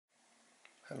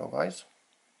Hello guys,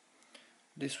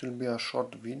 this will be a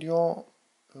short video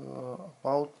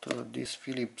about these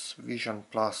Philips Vision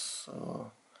Plus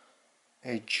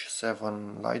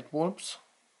H7 light bulbs.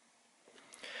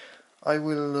 I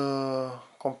will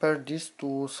compare this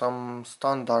to some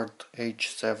standard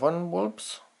H7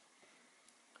 bulbs.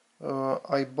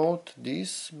 I bought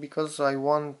this because I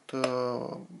want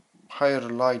higher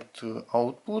light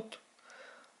output,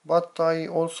 but I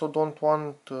also don't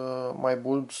want my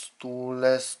bulbs to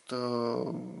last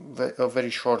a very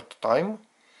short time,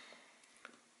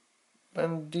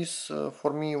 and this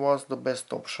for me was the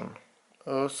best option.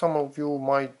 Some of you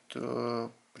might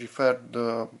prefer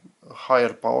the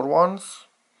higher power ones,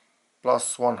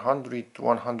 plus 100 to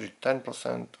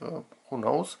 110%, who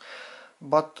knows,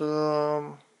 but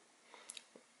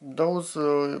those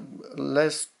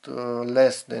last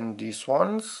less than these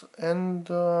ones. And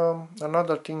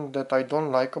another thing that I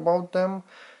don't like about them,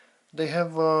 they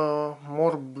have a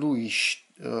more bluish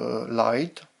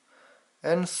light,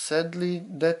 and sadly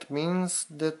that means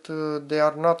that they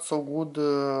are not so good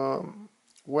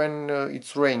when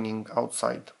it's raining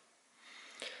outside.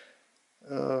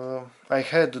 I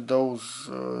had those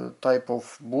type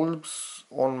of bulbs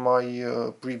on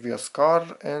my previous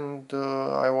car, and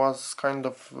I was kind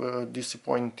of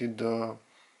disappointed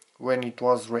when it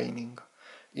was raining.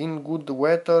 In good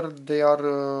weather they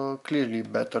are clearly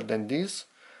better than this,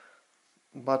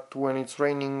 but when it's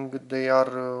raining they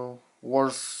are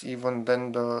worse even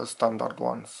than the standard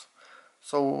ones.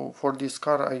 So for this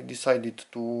car I decided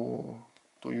to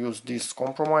use this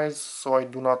compromise, so I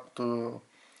do not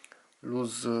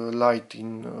lose light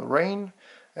in rain,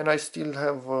 and I still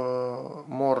have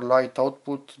more light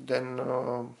output than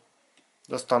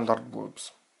the standard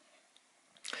bulbs.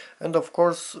 And of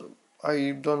course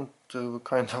I don't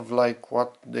kind of like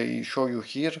what they show you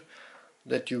here,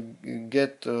 that you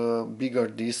get bigger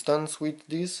distance with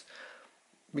this,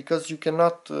 because you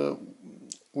cannot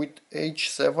with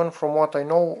H7, from what I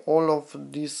know, all of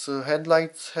these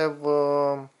headlights have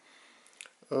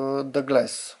the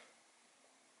glass,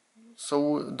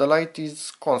 so the light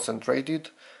is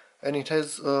concentrated and it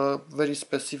has a very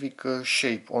specific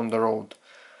shape on the road.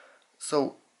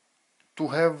 So to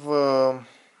have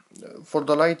for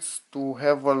the lights to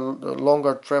have a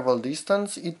longer travel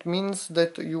distance, it means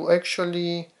that you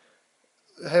actually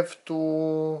have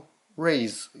to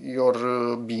raise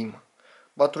your beam.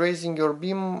 But raising your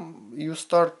beam, you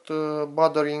start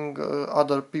bothering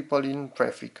other people in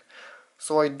traffic.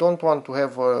 So I don't want to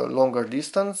have a longer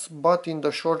distance, but in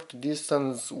the short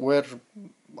distance where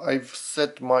I've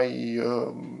set my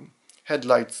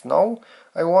headlights now,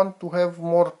 I want to have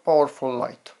more powerful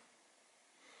light.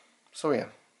 So yeah,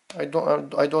 I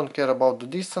don't care about the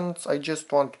distance, I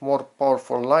just want more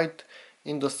powerful light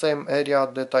in the same area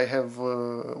that I have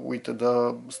with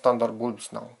the standard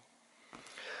bulbs now.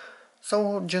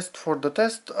 So just for the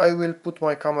test I will put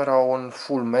my camera on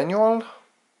full manual.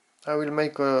 I will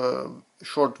make a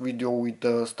short video with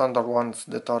the standard ones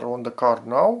that are on the car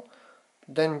now,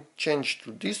 then change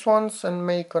to these ones and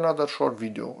make another short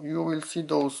video. You will see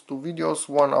those two videos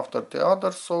one after the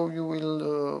other, so you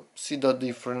will see the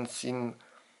difference in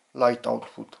light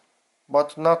output,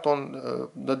 but not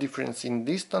on the difference in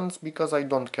distance, because I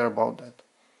don't care about that.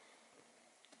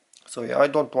 So yeah, I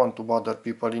don't want to bother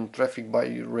people in traffic by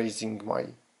raising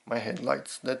my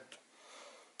headlights. That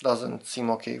doesn't seem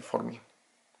okay for me.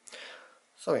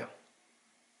 So yeah,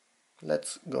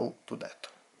 let's go to that.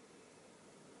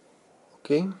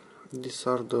 Okay, these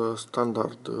are the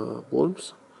standard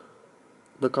bulbs.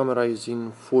 The camera is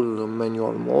in full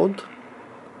manual mode.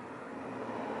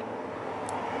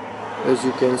 As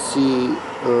you can see,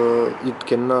 it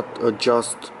cannot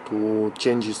adjust to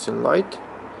changes in light.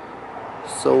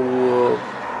 So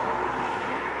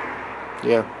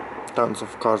yeah, tons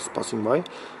of cars passing by.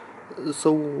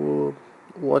 So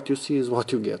what you see is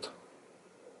what you get.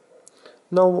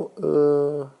 Now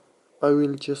I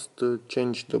will just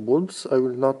change the bulbs. I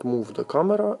will not move the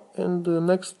camera, and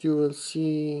next you will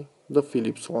see the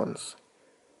Philips ones,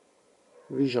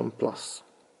 Vision Plus.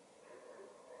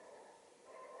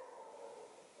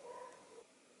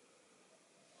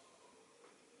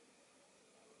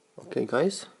 Okay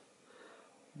guys,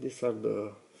 these are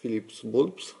the Philips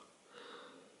bulbs.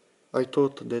 I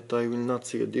thought that I will not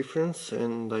see a difference,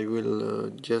 and I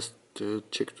will just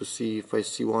check to see if I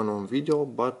see one on video,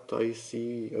 but I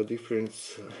see a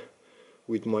difference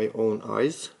with my own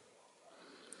eyes.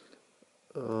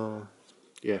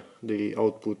 Yeah, they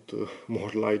output more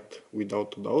light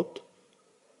without a doubt.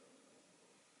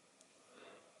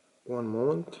 One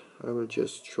moment, I will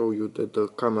just show you that the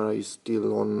camera is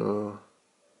still on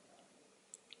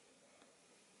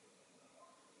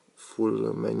full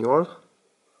full manual.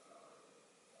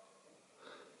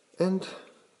 And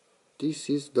this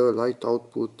is the light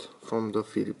output from the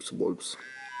Philips bulbs.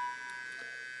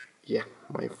 Yeah,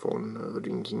 my phone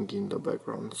ringing in the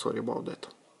background, sorry about that.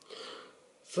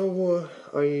 So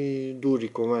I do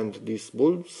recommend these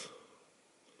bulbs.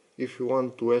 If you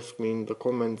want to ask me in the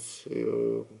comments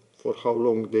for how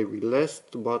long they will last,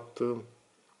 but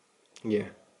yeah,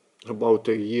 about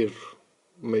a year,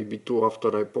 maybe two after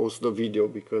I post the video,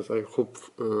 because I hope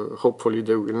hopefully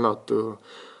they will not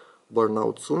burn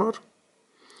out sooner.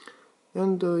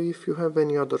 And if you have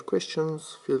any other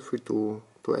questions, feel free to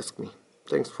ask me.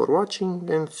 Thanks for watching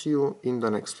and see you in the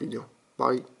next video.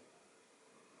 Bye!